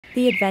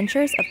The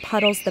Adventures of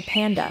Puddles the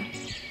Panda.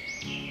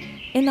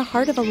 In the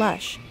heart of a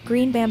lush,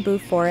 green bamboo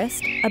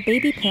forest, a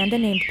baby panda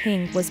named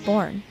Ping was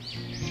born.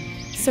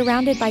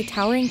 Surrounded by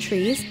towering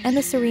trees and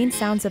the serene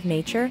sounds of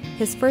nature,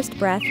 his first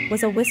breath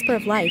was a whisper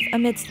of life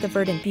amidst the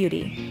verdant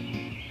beauty.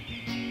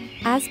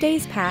 As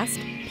days passed,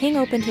 Ping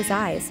opened his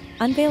eyes,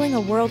 unveiling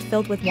a world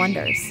filled with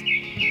wonders.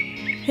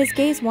 His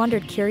gaze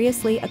wandered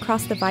curiously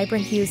across the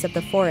vibrant hues of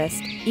the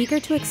forest, eager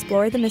to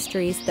explore the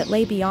mysteries that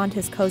lay beyond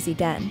his cozy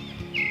den.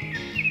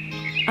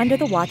 Under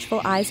the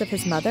watchful eyes of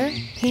his mother,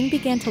 Ping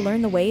began to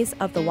learn the ways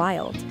of the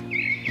wild.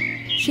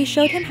 She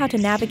showed him how to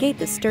navigate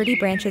the sturdy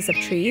branches of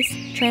trees,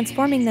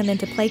 transforming them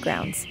into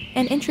playgrounds,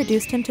 and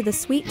introduced him to the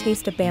sweet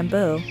taste of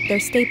bamboo, their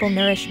staple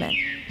nourishment.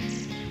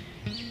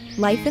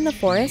 Life in the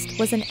forest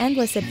was an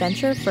endless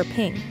adventure for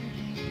Ping.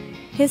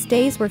 His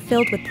days were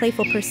filled with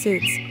playful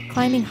pursuits,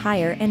 climbing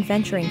higher and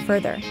venturing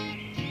further.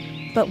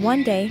 But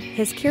one day,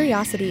 his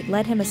curiosity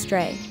led him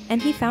astray,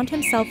 and he found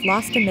himself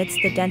lost amidst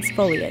the dense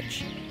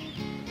foliage.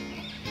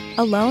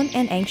 Alone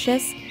and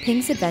anxious,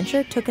 Ping's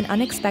adventure took an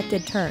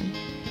unexpected turn.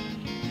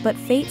 But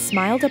fate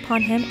smiled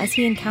upon him as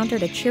he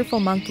encountered a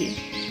cheerful monkey.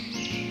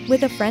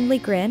 With a friendly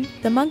grin,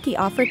 the monkey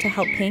offered to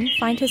help Ping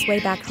find his way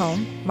back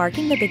home,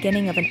 marking the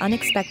beginning of an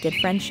unexpected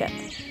friendship.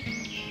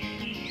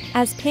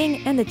 As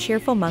Ping and the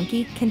cheerful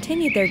monkey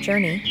continued their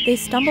journey, they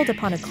stumbled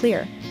upon a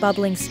clear,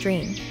 bubbling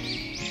stream.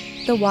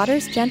 The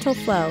water's gentle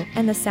flow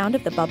and the sound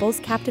of the bubbles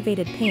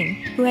captivated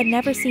Ping, who had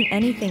never seen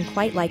anything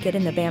quite like it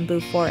in the bamboo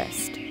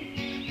forest.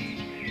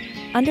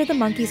 Under the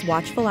monkey's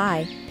watchful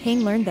eye,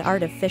 Ping learned the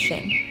art of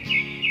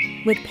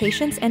fishing. With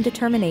patience and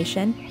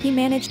determination, he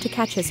managed to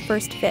catch his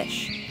first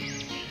fish.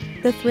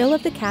 The thrill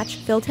of the catch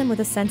filled him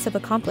with a sense of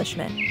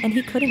accomplishment, and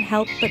he couldn't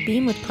help but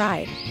beam with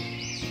pride.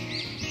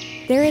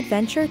 Their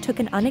adventure took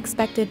an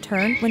unexpected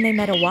turn when they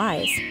met a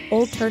wise,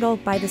 old turtle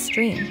by the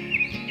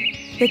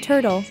stream. The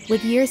turtle,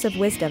 with years of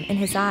wisdom in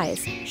his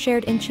eyes,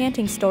 shared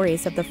enchanting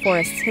stories of the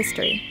forest's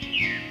history.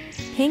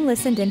 Ping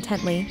listened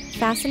intently,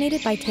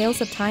 fascinated by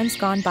tales of times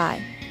gone by.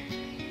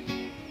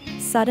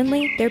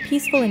 Suddenly, their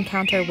peaceful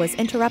encounter was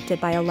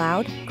interrupted by a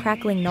loud,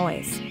 crackling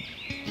noise.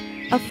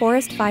 A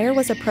forest fire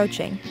was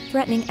approaching,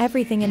 threatening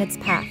everything in its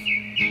path.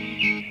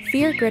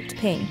 Fear gripped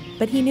Ping,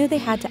 but he knew they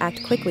had to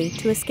act quickly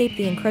to escape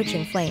the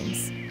encroaching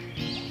flames.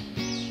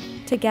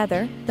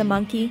 Together, the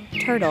monkey,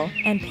 turtle,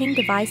 and Ping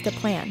devised a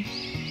plan.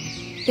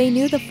 They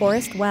knew the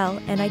forest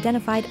well and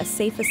identified a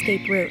safe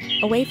escape route,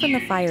 away from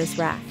the fire's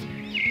wrath.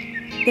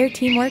 Their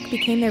teamwork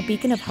became their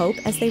beacon of hope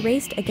as they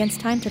raced against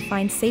time to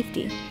find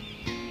safety.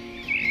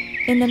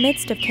 In the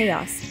midst of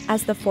chaos,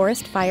 as the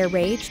forest fire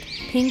raged,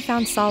 Ping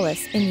found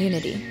solace in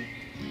unity.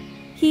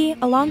 He,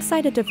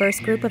 alongside a diverse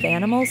group of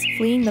animals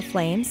fleeing the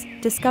flames,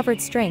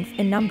 discovered strength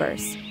in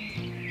numbers.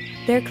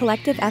 Their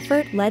collective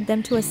effort led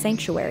them to a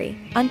sanctuary,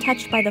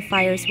 untouched by the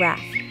fire's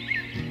wrath.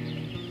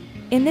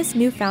 In this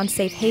newfound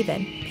safe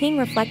haven, Ping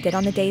reflected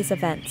on the day's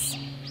events.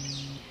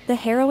 The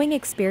harrowing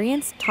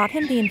experience taught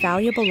him the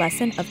invaluable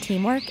lesson of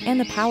teamwork and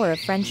the power of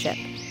friendship.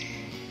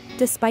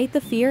 Despite the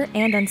fear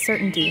and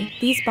uncertainty,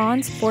 these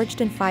bonds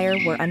forged in fire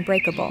were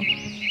unbreakable.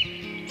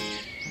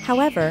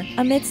 However,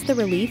 amidst the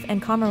relief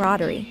and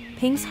camaraderie,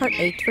 Ping's heart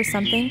ached for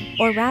something,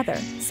 or rather,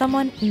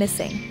 someone,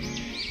 missing.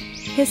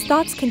 His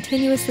thoughts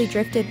continuously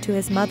drifted to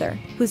his mother,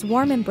 whose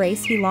warm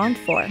embrace he longed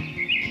for.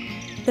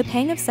 The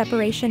pang of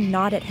separation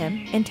gnawed at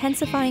him,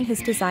 intensifying his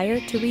desire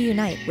to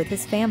reunite with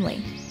his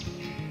family.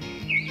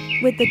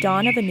 With the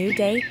dawn of a new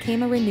day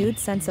came a renewed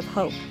sense of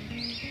hope.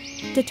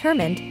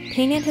 Determined,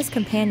 Ping and his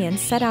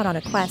companions set out on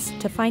a quest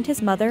to find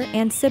his mother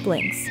and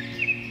siblings.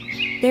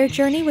 Their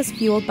journey was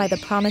fueled by the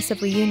promise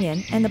of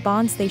reunion and the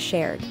bonds they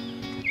shared.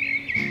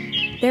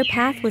 Their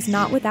path was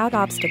not without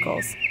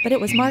obstacles, but it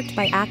was marked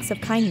by acts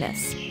of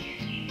kindness.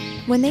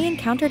 When they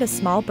encountered a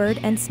small bird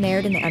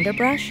ensnared in the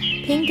underbrush,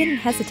 Ping didn't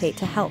hesitate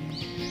to help.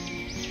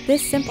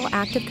 This simple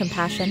act of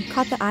compassion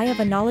caught the eye of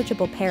a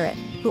knowledgeable parrot,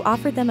 who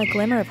offered them a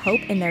glimmer of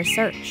hope in their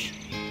search.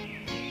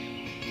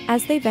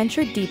 As they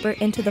ventured deeper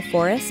into the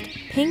forest,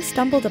 Ping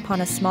stumbled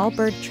upon a small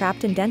bird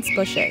trapped in dense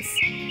bushes.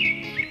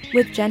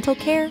 With gentle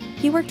care,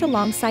 he worked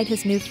alongside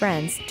his new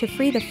friends to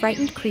free the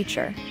frightened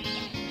creature.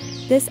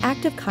 This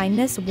act of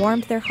kindness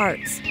warmed their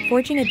hearts,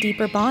 forging a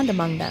deeper bond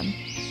among them.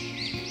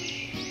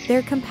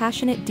 Their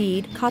compassionate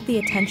deed caught the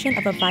attention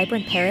of a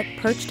vibrant parrot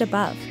perched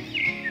above.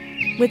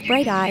 With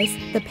bright eyes,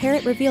 the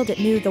parrot revealed it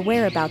knew the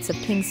whereabouts of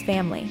Ping's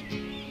family.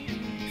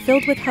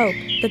 Filled with hope,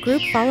 the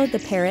group followed the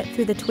parrot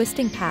through the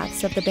twisting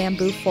paths of the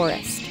bamboo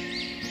forest.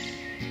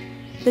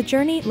 The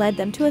journey led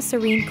them to a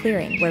serene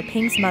clearing where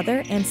Ping's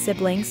mother and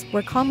siblings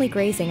were calmly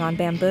grazing on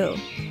bamboo.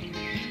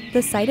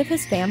 The sight of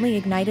his family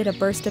ignited a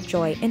burst of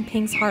joy in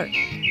Ping's heart.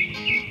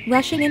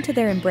 Rushing into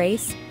their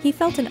embrace, he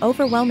felt an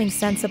overwhelming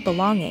sense of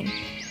belonging.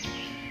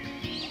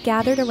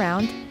 Gathered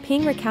around,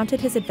 Ping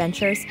recounted his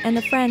adventures and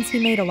the friends he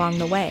made along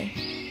the way.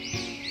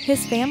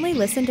 His family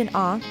listened in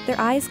awe, their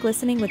eyes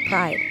glistening with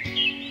pride.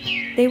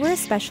 They were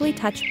especially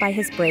touched by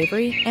his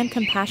bravery and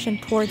compassion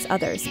towards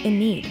others in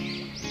need.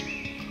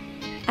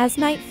 As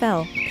night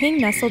fell, Ping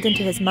nestled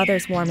into his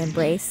mother's warm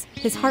embrace,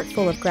 his heart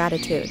full of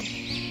gratitude.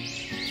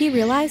 He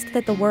realized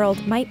that the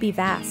world might be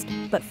vast,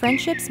 but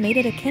friendships made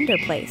it a kinder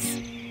place.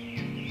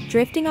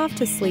 Drifting off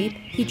to sleep,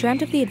 he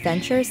dreamt of the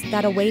adventures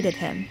that awaited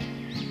him.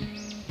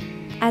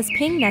 As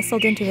Ping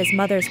nestled into his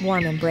mother's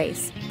warm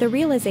embrace, the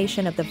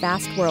realization of the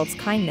vast world's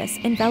kindness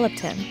enveloped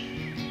him.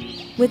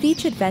 With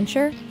each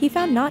adventure, he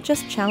found not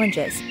just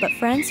challenges but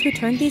friends who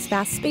turned these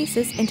vast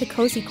spaces into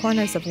cozy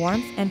corners of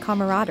warmth and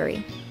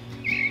camaraderie.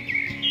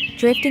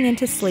 Drifting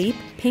into sleep,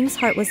 Ping's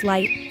heart was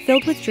light,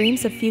 filled with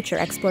dreams of future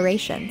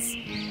explorations.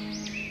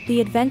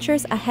 The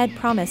adventures ahead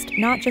promised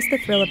not just the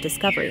thrill of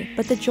discovery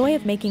but the joy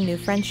of making new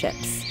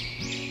friendships.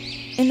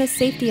 In the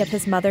safety of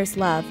his mother's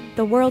love,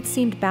 the world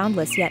seemed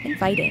boundless yet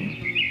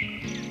inviting.